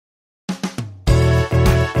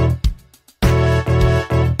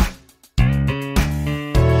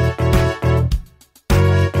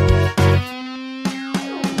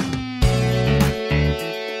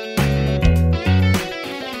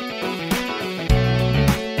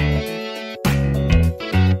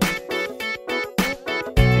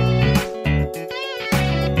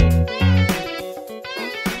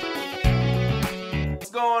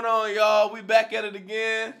back at it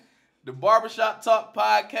again. The Barbershop Talk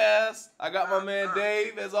Podcast. I got my man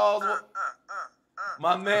Dave, as always.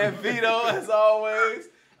 My man Vito, as always.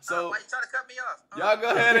 So why you trying to cut me off? Y'all go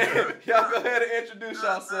ahead and introduce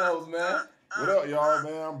yourselves, man. What up, y'all,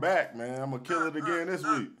 man? I'm back, man. I'm gonna kill it again this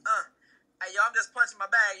week. Hey, y'all, I'm just punching my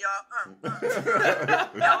bag, y'all.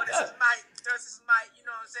 Yo, this is Mike. You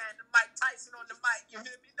know what I'm saying? The Mike Tyson on the mic. You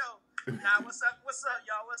feel me? No. Nah, what's up,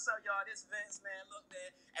 y'all? This Vince, man. Look, man.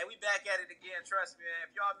 Hey, we back at it again. Trust me, man.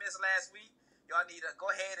 If y'all missed last week, y'all need to go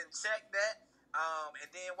ahead and check that. And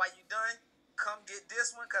then while you done, come get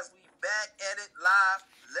this one, because we back at it live.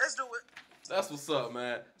 Let's do it. That's what's up,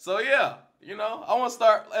 man. So, yeah, you know, I want to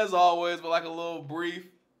start, as always, with like a little brief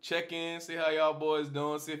check-in, see how y'all boys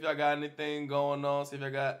doing, see if y'all got anything going on, see if y'all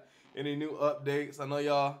got any new updates. I know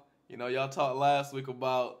y'all talked last week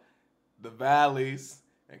about the valleys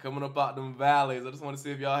and coming up out them valleys. I just want to see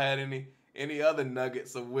if y'all had any other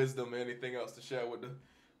nuggets of wisdom or anything else to share with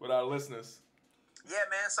our listeners. Yeah,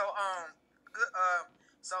 man. So, good.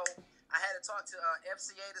 So I had to talk to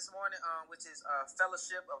FCA this morning, which is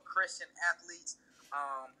Fellowship of Christian Athletes.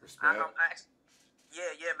 Respect.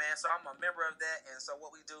 Yeah, man. So I'm a member of that, and so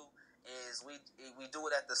what we do is we do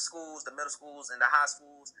it at the schools, the middle schools, and the high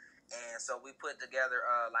schools, and so we put together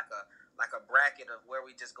like a bracket of where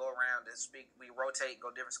we just go around and speak. We rotate,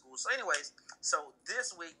 go different schools. So, anyways, so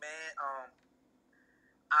this week, man,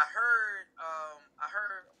 I heard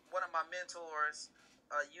one of my mentors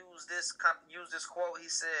use this quote. He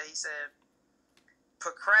said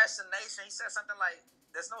procrastination. He said something like,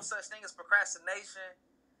 "There's no such thing as procrastination.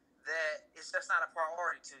 That it's just not a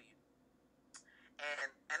priority to you."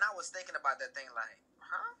 And I was thinking about that thing like,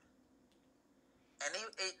 huh? And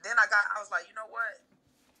then I was like, you know what?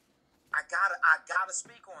 I gotta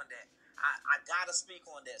speak on that. I gotta speak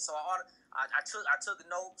on that. So I took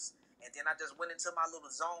notes, and then I just went into my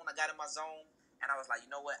little zone. I got in my zone, and I was like,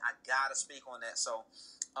 you know what? I gotta speak on that. So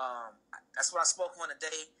that's what I spoke on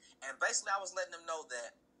today. And basically, I was letting them know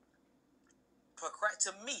that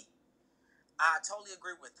to me, I totally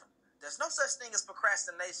agree with them. There's no such thing as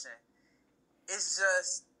procrastination. It's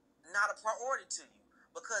just not a priority to you.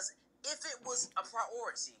 Because if it was a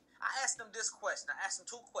priority, I asked them this question. I asked them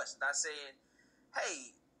two questions. I said,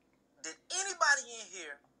 hey, did anybody in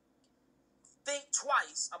here think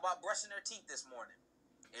twice about brushing their teeth this morning?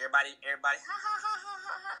 Everybody, ha, ha, ha, ha,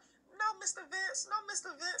 ha, ha. No, Mr. Vince.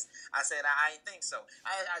 I said, I ain't think so.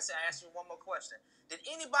 I asked you one more question. Did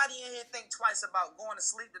anybody in here think twice about going to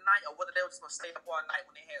sleep tonight, or whether they were just going to stay up all night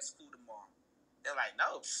when they had school tomorrow? They're like,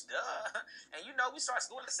 no, duh. And you know, we start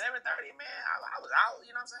school at 7:30, man. I was out,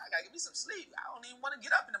 you know what I'm saying? I got to get me some sleep. I don't even want to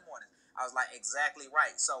get up in the morning. I was like, exactly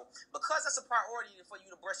right. So, because that's a priority for you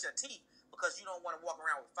to brush your teeth, because you don't want to walk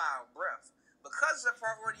around with foul breath, because it's a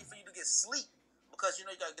priority for you to get sleep, because you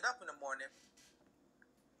know you got to get up in the morning,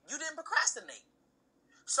 you didn't procrastinate.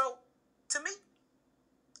 So, to me,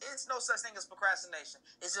 it's no such thing as procrastination.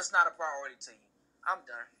 It's just not a priority to you. I'm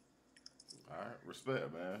done. All right,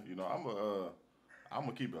 respect, man. You know, I'm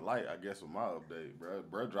gonna keep it light, I guess, with my update, bro.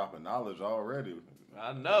 Bro, dropping knowledge already.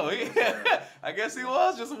 I know. I guess he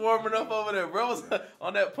was just warming up over there. Bro was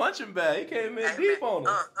on that punching bag. He came in deep on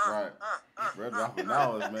us. Right. Bro, dropping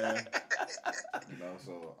knowledge, man. You know,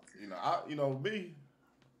 so me.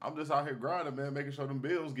 I'm just out here grinding, man, making sure them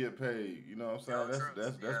bills get paid. You know what I'm saying?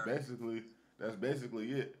 That's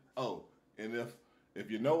basically it. Oh, and if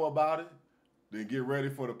you know about it, then get ready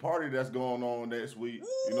for the party that's going on next week.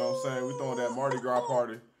 You know what I'm saying? We throwing that Mardi Gras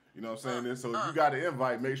party. You know what I'm saying? So if you got an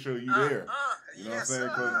invite, make sure you there. You know what I'm saying?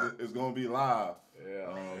 Because it's gonna be live.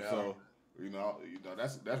 Yeah. So you know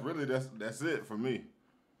that's it for me.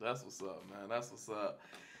 That's what's up, man. That's what's up.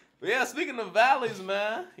 But yeah, speaking of valleys,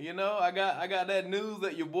 man, you know, I got that news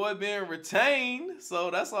that your boy being retained.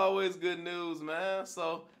 So that's always good news, man.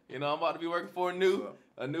 So, you know, I'm about to be working for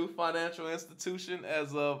a new financial institution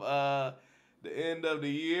as of the end of the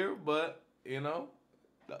year. But, you know,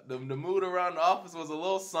 the mood around the office was a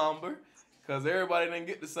little somber because everybody didn't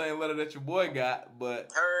get the same letter that your boy got.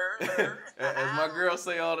 But as my girls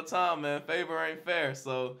say all the time, man, favor ain't fair.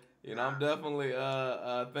 So, you know, I'm definitely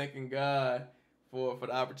thanking God for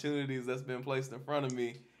the opportunities that's been placed in front of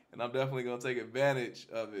me, and I'm definitely going to take advantage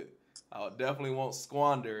of it. I definitely won't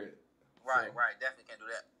squander it. Right, definitely can't do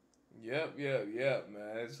that. Yep,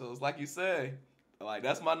 man. So it's like you say, like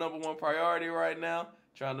that's my number one priority right now,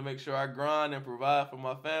 trying to make sure I grind and provide for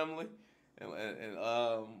my family and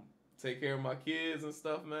take care of my kids and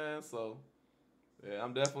stuff, man. So, yeah,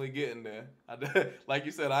 I'm definitely getting there. Like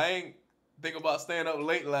you said, I ain't think about staying up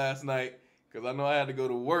late last night because I know I had to go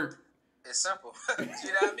to work. It's simple. You know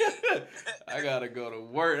what I mean? I gotta go to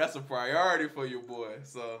work. That's a priority for your boy.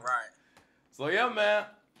 So right. So yeah, man,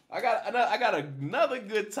 I got another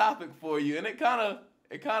good topic for you, and it kind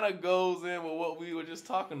of goes in with what we were just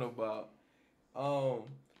talking about. Um,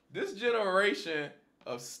 this generation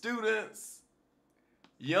of students,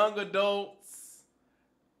 young adults,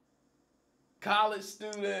 college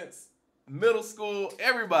students, middle school,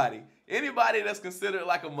 everybody, anybody that's considered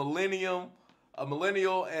like a millennial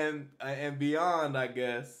and beyond, I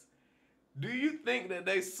guess. Do you think that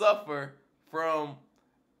they suffer from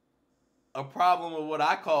a problem of what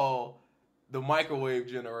I call the microwave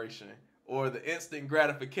generation or the instant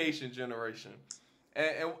gratification generation?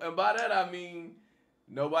 And by that I mean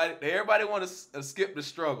everybody want to skip the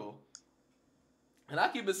struggle. And I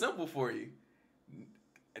keep it simple for you.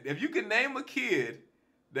 If you can name a kid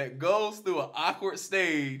that goes through an awkward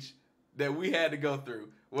stage that we had to go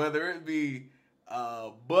through, whether it be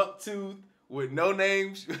buck tooth with no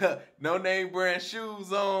name no name brand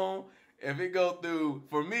shoes on, if it go through,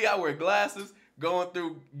 for me, I wear glasses, going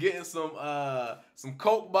through getting some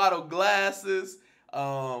Coke bottle glasses.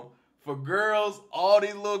 For girls, all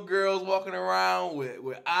these little girls walking around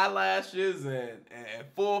with eyelashes and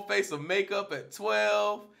full face of makeup at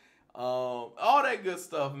 12. All that good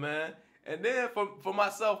stuff, man. And then for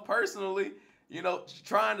myself personally,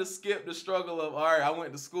 trying to skip the struggle of, all right, I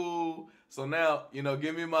went to school, so now,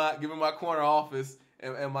 give me my corner office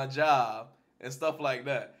and my job and stuff like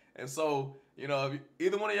that. And so, if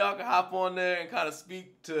either one of y'all can hop on there and kind of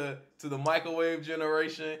speak to the microwave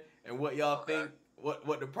generation and what y'all think,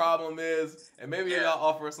 what the problem is, and maybe y'all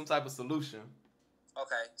offer some type of solution.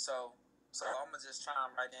 Okay, so I'm gonna just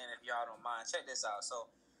chime right in if y'all don't mind. Check this out. So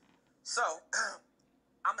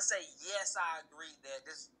I'm gonna say yes, I agree that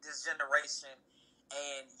this generation,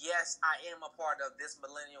 and yes, I am a part of this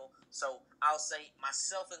millennial. So I'll say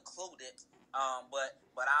myself included.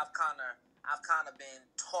 But I've kind of been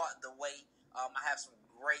taught the way. I have some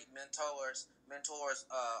great mentors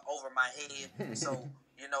over my head. So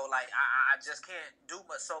like I just can't do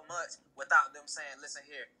so much without them saying, listen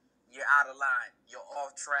here, you're out of line, you're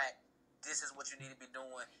off track. This is what you need to be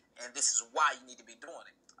doing, and this is why you need to be doing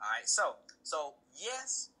it. All right, so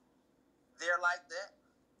yes, they're like that.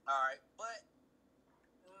 All right, but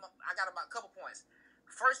I got about a couple points.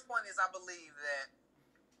 First point is I believe that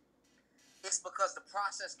it's because the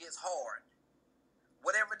process gets hard.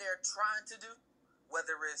 Whatever they're trying to do,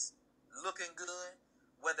 whether it's looking good,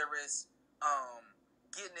 whether it's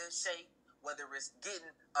getting in shape, whether it's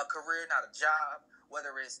getting a career, not a job,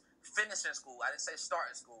 whether it's finishing school. I didn't say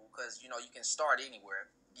starting school because you can start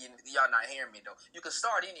anywhere. Y'all not hearing me though. You can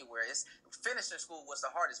start anywhere. It's finishing school was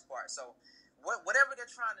the hardest part. So whatever they're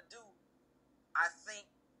trying to do, I think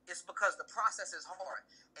it's because the process is hard,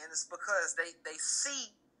 and it's because they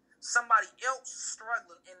see somebody else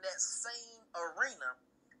struggling in that same arena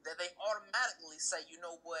that they automatically say, you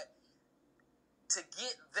know what, to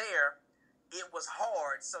get there, it was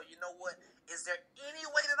hard. So you know what, is there any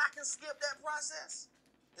way that I can skip that process?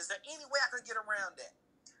 Is there any way I can get around that?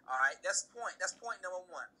 All right, that's point number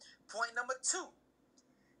one. Point number two,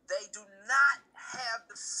 they do not have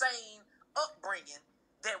the same upbringing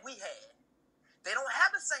that we had. They don't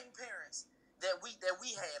have the same parents that we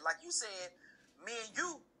had. Like you said, me and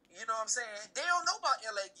you know what I'm saying? They don't know about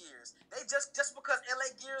LA Gears. They just because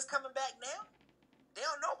LA Gears coming back now, they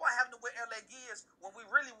don't know about having to wear LA Gears when we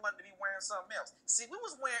really wanted to be wearing something else. See, we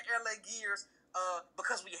was wearing LA Gears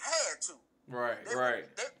because we had to. Right.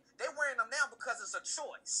 They wearing them now because it's a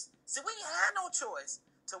choice. See, we ain't had no choice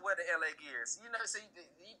to wear the LA Gears. See,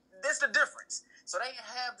 that's the difference. So they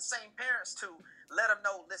have the same parents to let them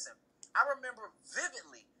know, listen, I remember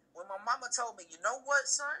vividly when my mama told me, you know what,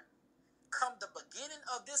 son? Come the beginning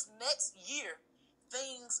of this next year,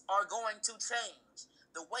 things are going to change.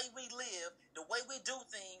 The way we live, the way we do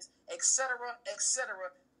things, etc.,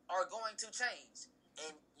 are going to change.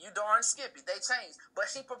 And you darn skippy, they changed. But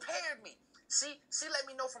she prepared me. She let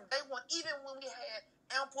me know from day one, even when we had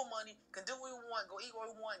ample money, can do what we want, go eat what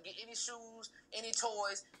we want, get any shoes, any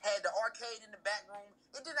toys, had the arcade in the back room.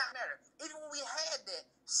 It did not matter. Even when we had that,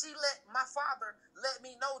 my father let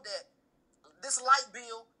me know that this light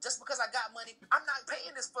bill, just because I got money, I'm not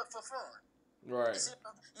paying this for fun. Right.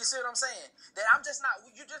 You see what I'm saying? That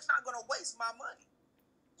you're just not going to waste my money.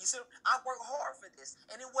 You see, I worked hard for this,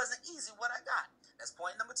 and it wasn't easy what I got. That's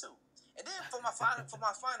point number two. And then for my final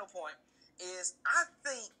point is I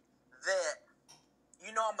think that,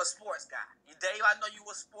 I'm a sports guy. Dave, I know you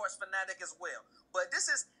a sports fanatic as well. But this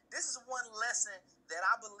is one lesson that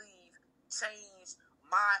I believe changed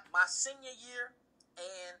my senior year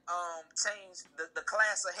and changed the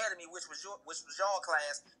class ahead of me, which was y'all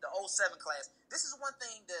class, the 07 class. This is one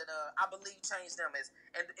thing that I believe changed them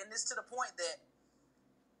and this to the point that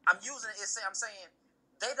I'm saying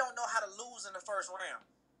they don't know how to lose in the first round.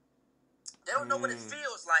 They don't know what it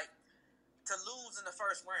feels like to lose in the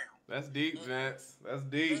first round. That's deep, Vince. That's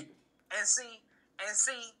deep. And see,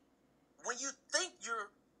 when you think you're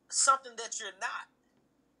something that you're not,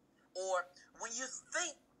 or when you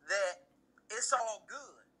think that it's all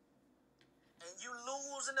good, and you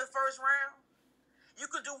lose in the first round, you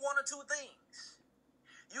could do one or two things.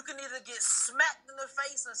 You can either get smacked in the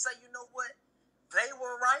face and say, you know what, they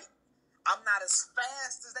were right. I'm not as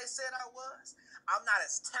fast as they said I was. I'm not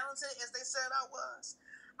as talented as they said I was.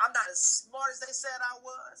 I'm not as smart as they said I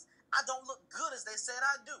was. I don't look good as they said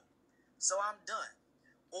I do. So I'm done.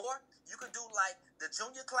 Or you can do like the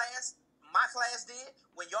junior class, my class did,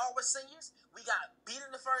 when y'all were seniors. We got beat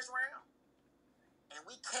in the first round, and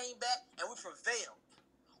we came back and we prevailed.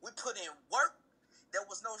 We put in work. There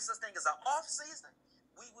was no such thing as an off season.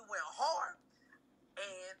 We went hard,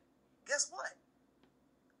 and guess what?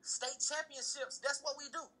 State championships, that's what we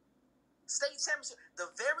do. State championship. The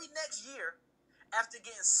very next year, after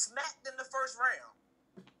getting smacked in the first round,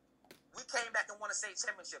 we came back and won a state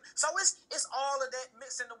championship. So it's all of that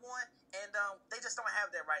mixed into one, and they just don't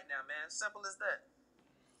have that right now, man. Simple as that.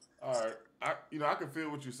 All right, I can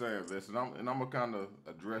feel what you're saying, Vince, and I'm gonna kind of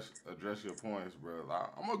address your points, bro.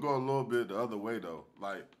 I'm gonna go a little bit the other way though.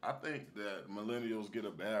 Like, I think that millennials get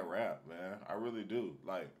a bad rap, man. I really do.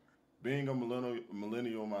 Like, being a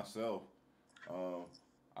millennial myself,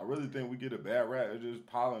 I really think we get a bad rap. It's just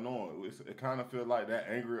piling on. It kind of feels like that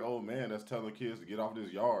angry old man that's telling kids to get off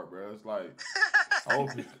this yard, bro. It's like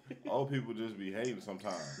old people just be hating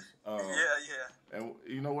sometimes. Yeah. And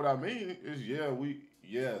you know what I mean is,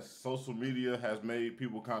 yes, social media has made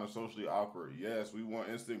people kind of socially awkward. Yes, we want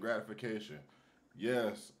instant gratification.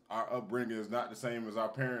 Yes, our upbringing is not the same as our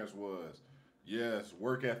parents was. Yes,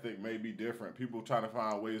 work ethic may be different. People trying to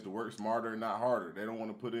find ways to work smarter, not harder. They don't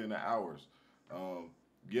want to put in the hours.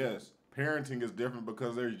 Yes, parenting is different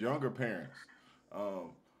because they're younger parents.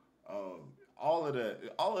 Um, all of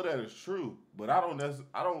that is true. But I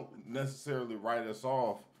don't necessarily write us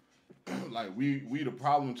off like we the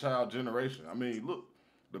problem child generation. I mean, look,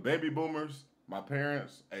 the baby boomers, my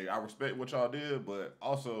parents. Hey, I respect what y'all did, but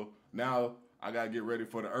also now I gotta get ready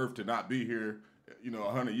for the earth to not be here,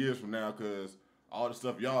 100 years from now, because all the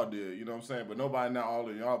stuff y'all did, you know what I'm saying? But nobody not all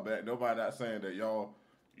of y'all back. Nobody not saying that y'all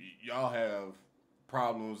have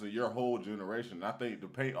problems in your whole generation. I think to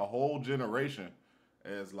paint a whole generation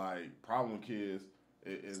as like problem kids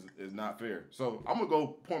is not fair. So I'm gonna go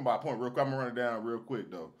point by point real quick. I'm gonna run it down real quick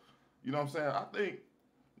though. You know what I'm saying? I think,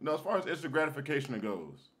 as far as instant gratification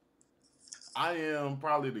goes, I am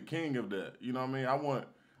probably the king of that. You know what I mean?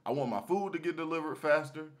 I want my food to get delivered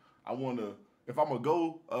faster. I want to, if I'm gonna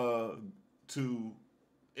go to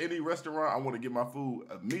any restaurant, I want to get my food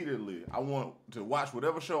immediately. I want to watch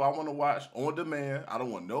whatever show I want to watch on demand. I don't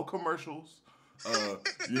want no commercials.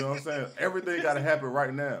 You know what I'm saying? Everything got to happen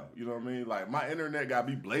right now. You know what I mean? Like, my internet got to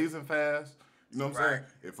be blazing fast. You know what I'm saying?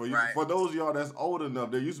 And for those of y'all that's old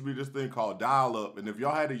enough, there used to be this thing called dial-up, and if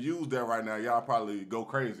y'all had to use that right now, y'all probably go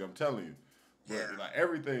crazy. I'm telling you. But like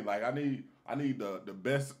everything, like I need the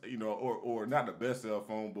best, or not the best cell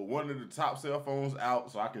phone, but one of the top cell phones out,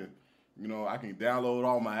 so I can download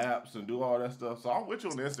all my apps and do all that stuff. So I'm with you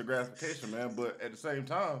on the instant gratification, man. But at the same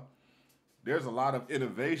time, there's a lot of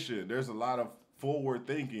innovation. There's a lot of forward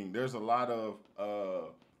thinking. There's a lot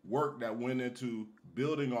of work that went into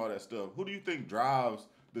building all that stuff. Who do you think drives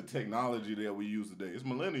the technology that we use today? It's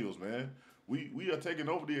millennials, man. We are taking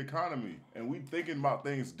over the economy, and we thinking about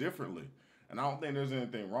things differently. And I don't think there's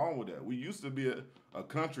anything wrong with that. We used to be a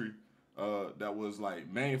country that was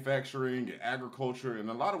like manufacturing and agriculture. In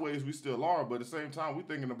a lot of ways, we still are. But at the same time, we're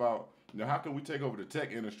thinking about, how can we take over the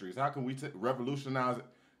tech industries? How can we revolutionize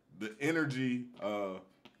the energy,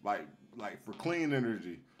 like for clean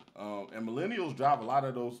energy? And millennials drive a lot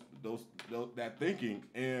of that thinking.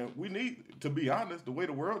 And we need, to be honest, the way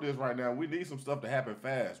the world is right now, we need some stuff to happen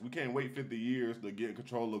fast. We can't wait 50 years to get in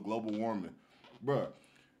control of global warming. Bruh,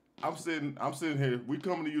 I'm sitting here. We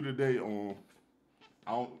coming to you today on,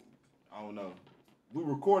 I don't know. We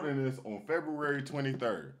recording this on February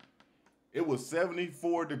 23rd. It was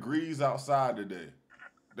 74 degrees outside today.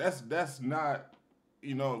 That's not,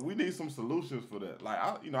 we need some solutions for that. Like,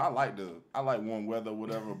 I like warm weather,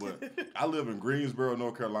 whatever, but I live in Greensboro,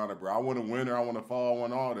 North Carolina, bro. I want a winter, I want a fall, I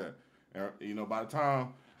want all that. And, by the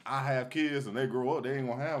time I have kids and they grow up, they ain't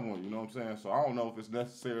gonna have one, you know what I'm saying? So I don't know if it's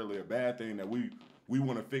necessarily a bad thing that we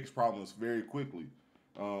want to fix problems very quickly.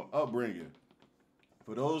 Upbringing.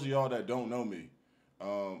 For those of y'all that don't know me,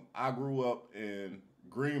 I grew up in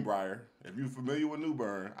Greenbrier. If you're familiar with New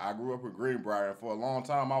Bern, I grew up in Greenbrier. For a long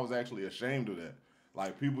time, I was actually ashamed of that.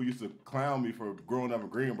 Like, people used to clown me for growing up in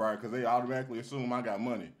Greenbrier because they automatically assume I got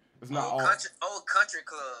money. It's not old country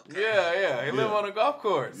club. Yeah. He live on a golf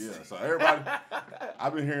course. Yeah, so everybody,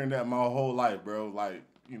 I've been hearing that my whole life, bro. Like,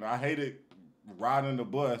 I hated riding the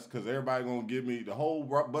bus because everybody gonna give me the whole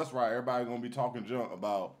bus ride. Everybody gonna be talking junk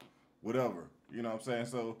about whatever. You know what I'm saying?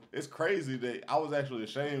 So it's crazy that I was actually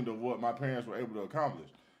ashamed of what my parents were able to accomplish.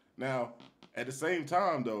 Now, at the same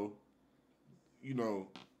time, though,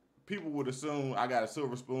 people would assume I got a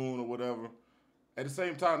silver spoon or whatever. At the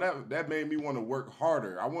same time, that made me want to work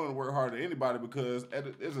harder. I wanted to work harder than anybody because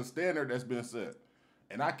there's a standard that's been set.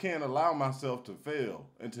 And I can't allow myself to fail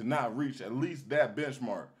and to not reach at least that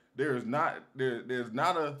benchmark. There's not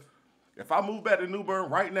a, if I move back to New Bern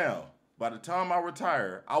right now, by the time I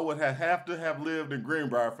retire, I would have to have lived in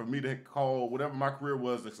Greenbrier for me to call whatever my career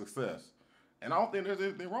was a success. And I don't think there's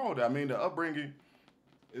anything wrong with that. I mean, the upbringing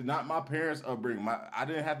is not my parents' upbringing. I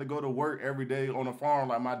didn't have to go to work every day on a farm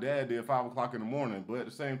like my dad did 5 o'clock in the morning. But at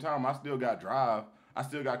the same time, I still got drive. I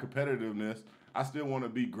still got competitiveness. I still want to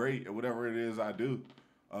be great at whatever it is I do.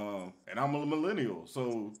 And I'm a millennial.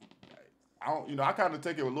 So, I kind of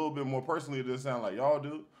take it a little bit more personally than it sound like y'all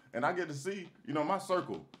do. And I get to see, my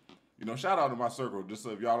circle. Shout out to my circle. Just so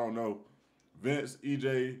if y'all don't know, Vince,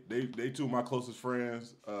 EJ, they two of my closest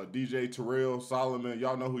friends. DJ, Terrell, Solomon,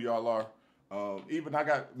 y'all know who y'all are. Even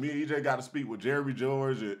me and EJ got to speak with Jeremy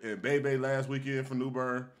George and Bebe last weekend from New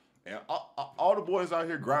Bern. And all the boys out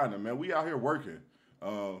here grinding, man. We out here working.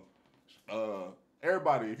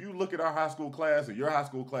 Everybody, if you look at our high school class and your high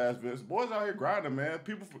school class, Vince, boys out here grinding, man.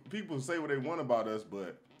 People say what they want about us,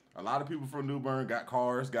 but a lot of people from New Bern got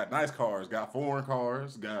cars, got nice cars, got foreign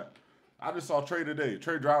cars, I just saw Trey today.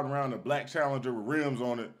 Trey driving around a black Challenger with rims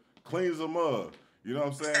on it, clean as a mug. You know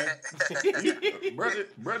what I'm saying?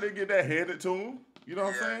 brother get that handed to him. You know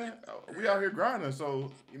what I'm saying? We out here grinding,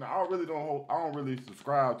 so I don't really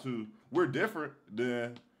subscribe to. We're different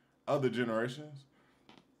than other generations,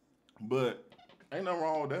 but ain't nothing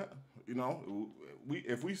wrong with that.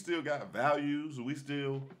 If we still got values, we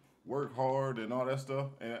still work hard and all that stuff.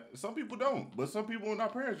 And some people don't, but some people in our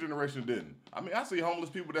parents' generation didn't. I mean, I see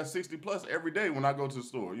homeless people that's 60 plus every day when I go to the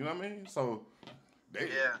store. You know what I mean? So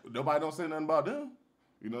nobody don't say nothing about them.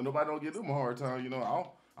 Nobody don't give them a hard time.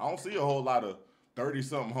 I don't see a whole lot of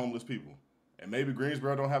 30-something homeless people. And maybe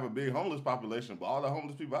Greensboro don't have a big homeless population, but all the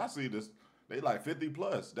homeless people I see, they like 50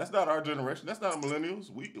 plus. That's not our generation. That's not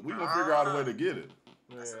millennials. We gonna figure out a way to get it.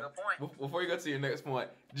 That's a good point. Before you go to your next point,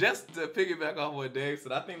 just to piggyback off what Dave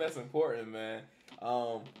said, I think that's important, man.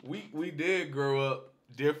 We did grow up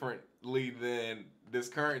differently than this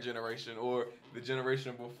current generation or the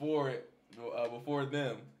generation before it, before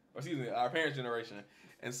them, or excuse me, our parents' generation.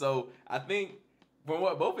 And so I think from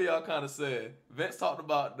what both of y'all kind of said, Vince talked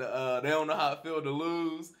about they don't know how it feels to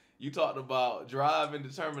lose. You talked about drive and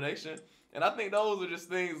determination, and I think those are just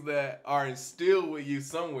things that are instilled with you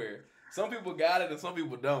somewhere. Some people got it and some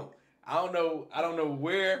people don't. I don't know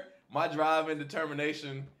where my drive and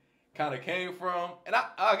determination kind of came from. And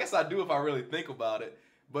I guess I do if I really think about it.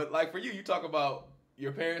 But like for you talk about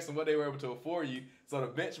your parents and what they were able to afford you. So the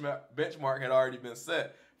benchmark had already been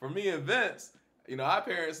set. For me and Vince, our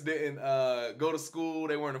parents didn't go to school.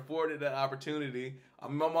 They weren't afforded that opportunity.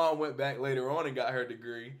 My mom went back later on and got her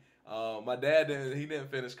degree. My dad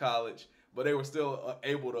didn't finish college, but they were still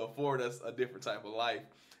able to afford us a different type of life.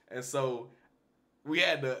 And so we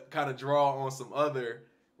had to kind of draw on some other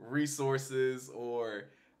resources or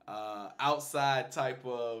outside type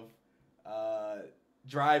of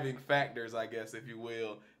driving factors, I guess, if you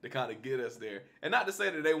will, to kind of get us there. And not to say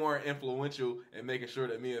that they weren't influential in making sure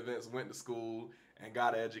that me and Vince went to school and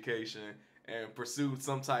got an education and pursued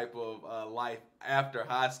some type of life after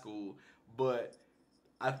high school. But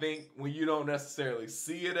I think when you don't necessarily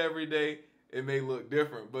see it every day, it may look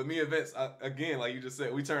different. But me and Vince, again, like you just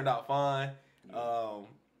said, we turned out fine.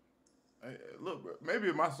 Hey, look, bro, maybe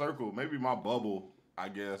in my circle, maybe my bubble, I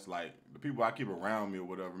guess, like the people I keep around me or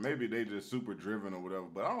whatever, maybe they just super driven or whatever.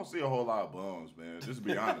 But I don't see a whole lot of bums, man. Just to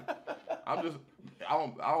be honest, I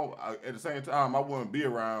don't. At the same time, I wouldn't be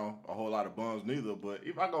around a whole lot of bums neither. But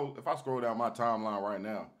if I scroll down my timeline right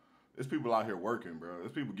now, there's people out here working, bro.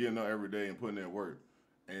 There's people getting up every day and putting in work,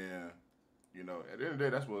 and at the end of the day,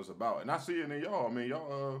 that's what it's about. And I see it in y'all. I mean,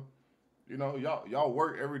 y'all, y'all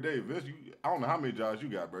work every day. Vince, I don't know how many jobs you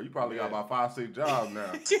got, bro. You probably got about 5-6 jobs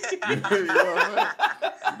now. You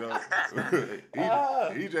know what I'm saying?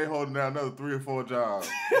 EJ holding down another 3 or 4 jobs.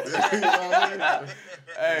 You know what I mean?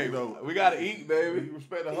 Hey, we gotta eat, baby. You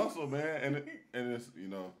respect the hustle, man. And it's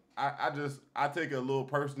I take it a little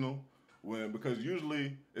personal because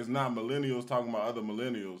usually it's not millennials talking about other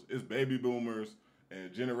millennials. It's baby boomers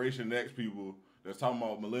and Generation X people that's talking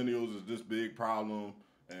about millennials is this big problem,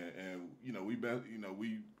 and you know, we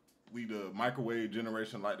the microwave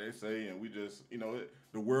generation, like they say, and we just, you know,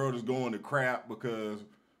 the world is going to crap because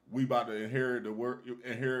we about to inherit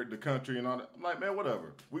the country and all that. I'm like, man,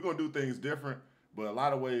 whatever. We're gonna do things different, but a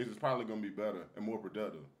lot of ways it's probably gonna be better and more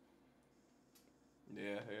productive.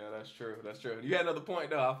 Yeah, that's true. That's true. You had another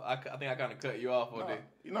point though. I think I kind of cut you off on that.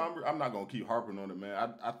 You know, I'm not gonna keep harping on it,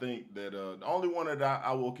 man. I think that the only one that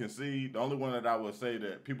I will concede, the only one that I will say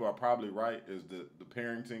that people are probably right is the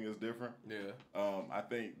parenting is different. Yeah. I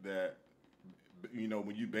think that, you know,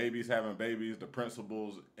 when you having babies, the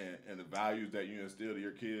principles and the values that you instill to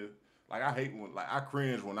your kids. Like I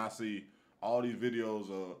cringe when I see all these videos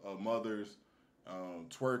of mothers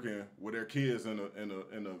twerking with their kids in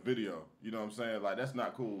a video. You know what I'm saying? Like, that's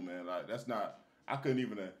not cool, man. Like, that's not. I didn't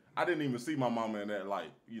even see my mama in that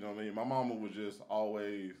light. You know what I mean? My mama was just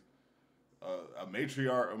always a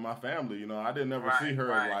matriarch of my family. You know, I didn't ever see her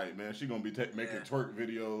like, man, she gonna be making twerk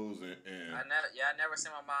videos and. I never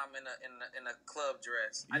seen my mom in a club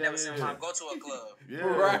dress. I never seen my mom go to a club.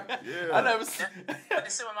 I never seen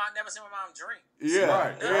my mom drink.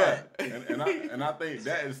 And I think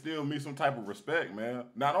that instilled me some type of respect, man.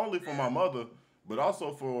 Not only for my mother, but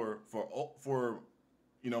also for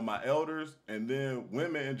you know, my elders and then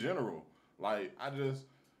women in general. Like, I just,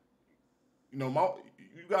 you know,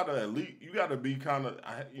 you gotta be kind of,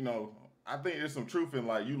 you know, I think there's some truth in,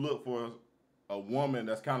 like, you look for a woman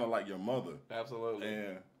that's kind of like your mother. Absolutely.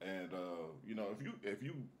 And you know, if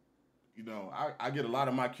you you know, I get a lot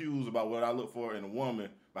of my cues about what I look for in a woman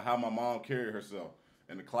by how my mom carried herself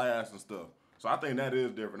in the class and stuff. So I think that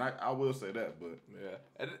is different. I will say that, but yeah.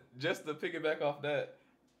 And just to piggyback off that,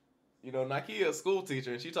 you know, Nakia, a school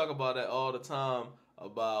teacher, and she talk about that all the time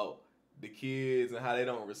about the kids and how they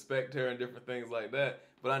don't respect her and different things like that.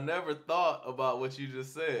 But I never thought about what you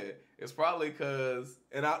just said. It's probably because,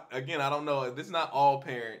 and I don't know, this is not all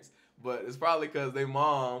parents, but it's probably because their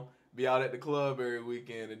mom be out at the club every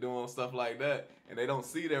weekend and doing stuff like that, and they don't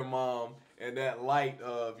see their mom in that light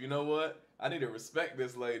of, you know what, I need to respect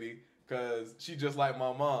this lady because she just like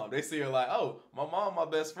my mom. They see her like, oh, my mom, my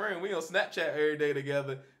best friend. We on Snapchat every day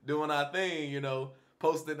together doing our thing, you know,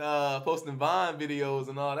 posting Vine videos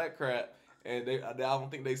and all that crap. And I don't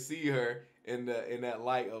think they see her in that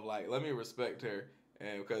light of like, let me respect her,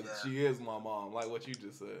 and because she is my mom, like what you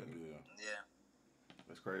just said. Yeah.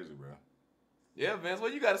 That's crazy, bro. Yeah, Vince,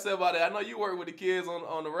 what you got to say about that? I know you work with the kids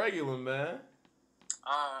on the regular, man.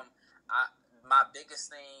 My biggest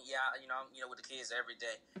thing, you know, with the kids every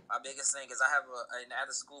day. My biggest thing is I have an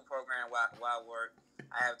after school program where I work.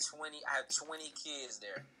 I have 20 kids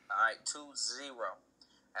there. All right, 20.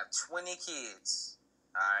 I have 20 kids.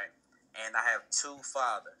 All right, and I have 2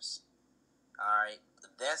 fathers. All right,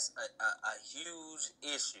 that's a huge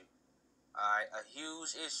issue. All right, a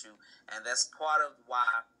huge issue, and that's part of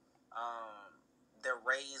why they're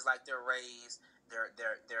raised like they're raised.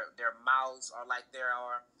 Their mouths are like they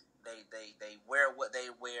are. They wear what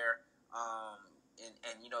they wear,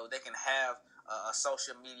 and you know, they can have a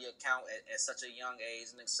social media account at such a young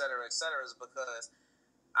age, and et cetera, is because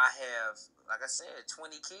I have, like I said,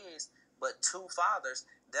 20 kids, but 2 fathers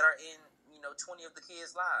that are in, you know, 20 of the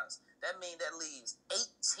kids' lives. That means that leaves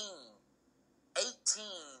 18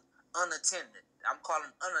 unattended. I'm calling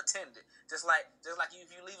unattended. Just like if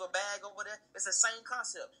you leave a bag over there, it's the same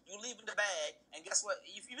concept. You leave the bag, and guess what?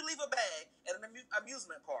 If you leave a bag at an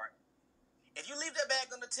amusement park, if you leave that bag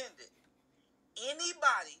unattended,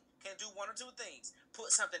 anybody can do one or two things: put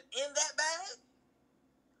something in that bag,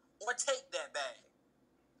 or take that bag.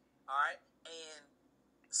 All right, and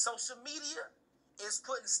social media is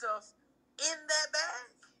putting stuff in that bag,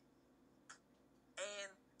 and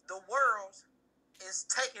the world is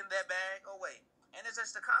taking that bag away. And it's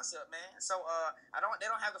just the concept, man. So they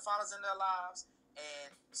don't have the fathers in their lives,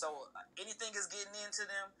 and so anything is getting into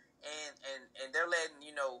them, and they're letting,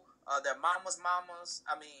 you know, their mama's mama's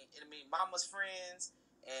friends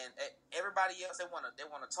and everybody else. They want to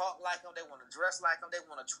talk like them, they want to dress like them, they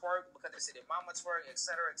want to twerk because they see their mama twerk, et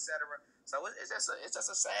cetera, et cetera. So it's just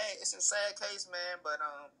a sad case, man. But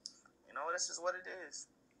you know, this is what it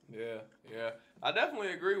is. Yeah. I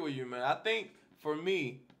definitely agree with you, man. I think for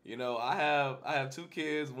me, you know, I have 2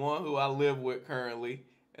 kids, one who I live with currently,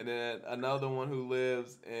 and then another one who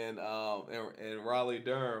lives in Raleigh,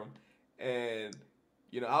 Durham. And,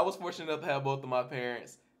 you know, I was fortunate enough to have both of my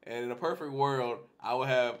parents. And in a perfect world, I would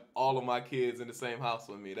have all of my kids in the same house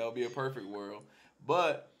with me. That would be a perfect world.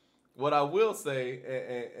 But what I will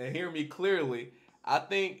say, and hear me clearly, I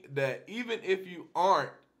think that even if you aren't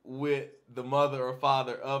with the mother or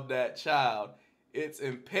father of that child, it's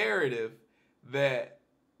imperative that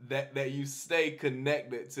that you stay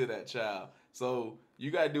connected to that child. So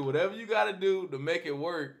you got to do whatever you got to do to make it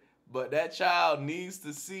work, but that child needs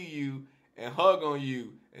to see you and hug on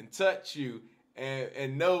you and touch you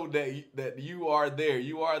and know that you are there.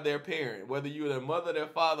 You are their parent, whether you're their mother, their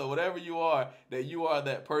father, whatever you are, that you are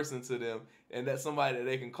that person to them, and that's somebody that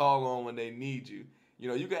they can call on when they need you. You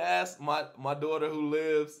know, you can ask my daughter who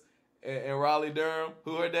lives in Raleigh, Durham,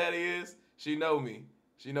 who her daddy is. She know me.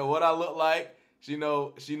 She know what I look like. She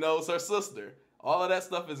knows her sister. All of that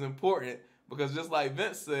stuff is important because just like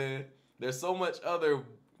Vince said, there's so much other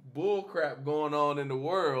bull crap going on in the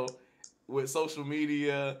world with social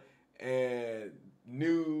media and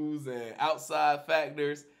news and outside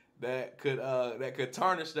factors that could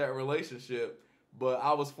tarnish that relationship. But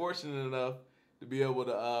I was fortunate enough to be able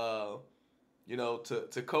to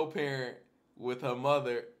to co-parent with her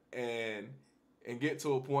mother and get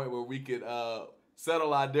to a point where we could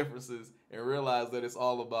settle our differences and realize that it's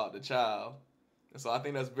all about the child. And so I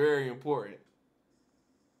think that's very important.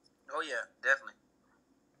 Oh yeah, definitely.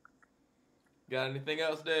 Got anything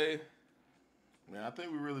else, Dave? Man, I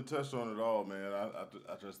think we really touched on it all, man.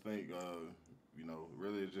 I just think,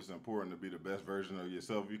 really it's just important to be the best version of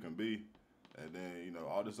yourself you can be. And then,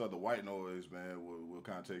 all this other white noise, man, will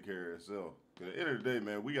kind of take care of itself. Because at the end of the day,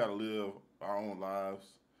 man, we got to live our own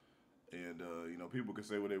lives. And, people can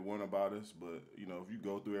say what they want about us. But, if you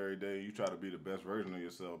go through every day and you try to be the best version of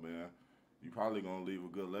yourself, man, you're probably going to leave a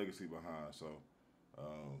good legacy behind. So,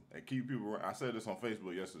 and keep people, I said this on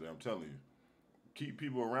Facebook yesterday, I'm telling you. Keep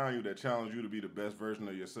people around you that challenge you to be the best version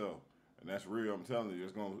of yourself. And that's real, I'm telling you.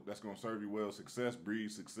 That's gonna serve you well. Success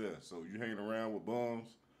breeds success. So you hanging around with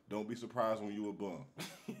bums, don't be surprised when you a bum.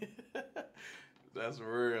 That's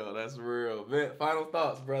real. That's real. Vin, final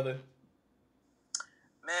thoughts, brother.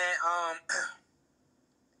 Man,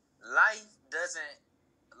 life doesn't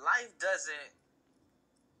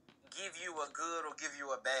give you a good or give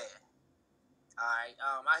you a bad. Alright.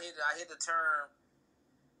 I hear the term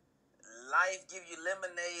life give you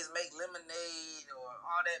lemonades, make lemonade, or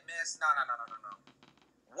all that mess. No.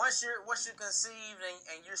 Once you're conceived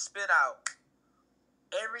and you're spit out,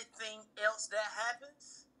 everything else that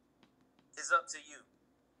happens is up to you.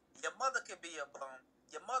 Your mother could be a bum.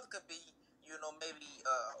 Your mother could be, maybe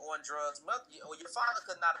on drugs. Or your father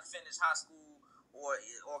could not have finished high school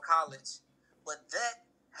or college. But that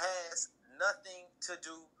has nothing to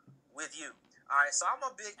do with you. All right, so I'm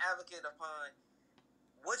a big advocate upon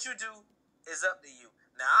what you do is up to you.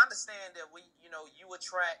 Now, I understand that you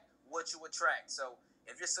attract what you attract. So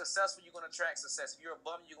if you're successful, you're going to attract success. If you're a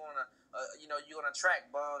bum, you're going to, you're going to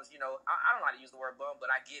attract bums. I don't know how to use the word bum,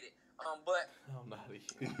 but I get it. But I'm not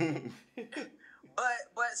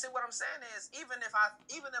but see what I'm saying is even if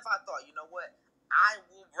I thought, you know what, I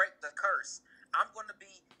will break the curse. I'm going to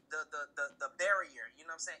be the barrier. You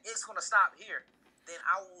know what I'm saying? It's going to stop here. Then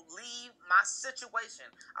I will leave my situation.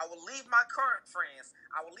 I will leave my current friends.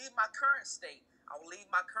 I will leave my current state. I will leave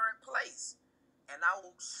my current place. And I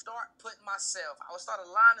will start I will start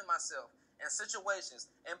aligning myself in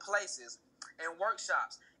situations, in places, in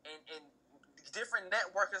workshops, in different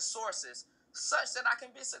networking sources, such that I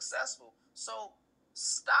can be successful. So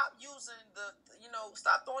stop using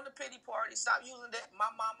stop throwing the pity party. Stop using that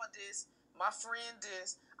my mama this, my friend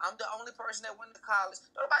this. I'm the only person that went to college.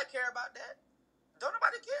 Don't nobody care about that. Don't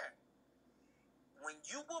nobody care. When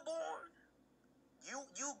you were born, you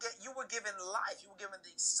were given life. You were given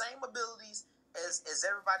the same abilities as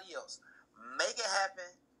everybody else. Make it happen.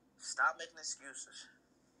 Stop making excuses.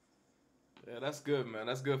 Yeah, that's good, man.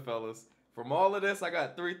 That's good, fellas. From all of this, I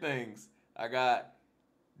got 3 things. I got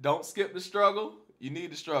don't skip the struggle. You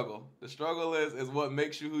need the struggle. The struggle is what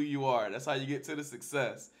makes you who you are. That's how you get to the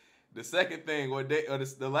success. The second thing,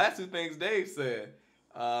 the last 2 things Dave said,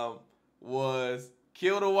 was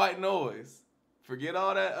kill the white noise. Forget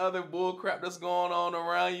all that other bull crap that's going on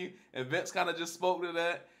around you. And Vince kind of just spoke to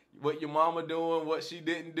that. What your mama doing, what she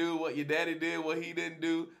didn't do, what your daddy did, what he didn't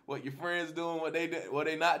do, what your friends doing, what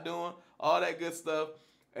they not doing, all that good stuff.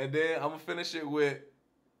 And then I'm gonna finish it with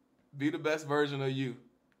be the best version of you.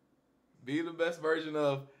 Be the best version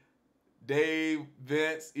of Dave,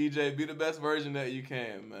 Vince, EJ. Be the best version that you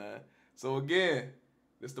can, man. So again,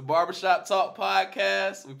 it's the Barbershop Talk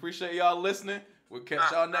Podcast. We appreciate y'all listening. We'll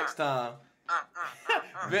catch y'all next time.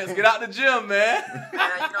 Vince, get out the gym, man.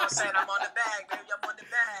 Yeah, you know what I'm saying? I'm on the bag, baby. I'm on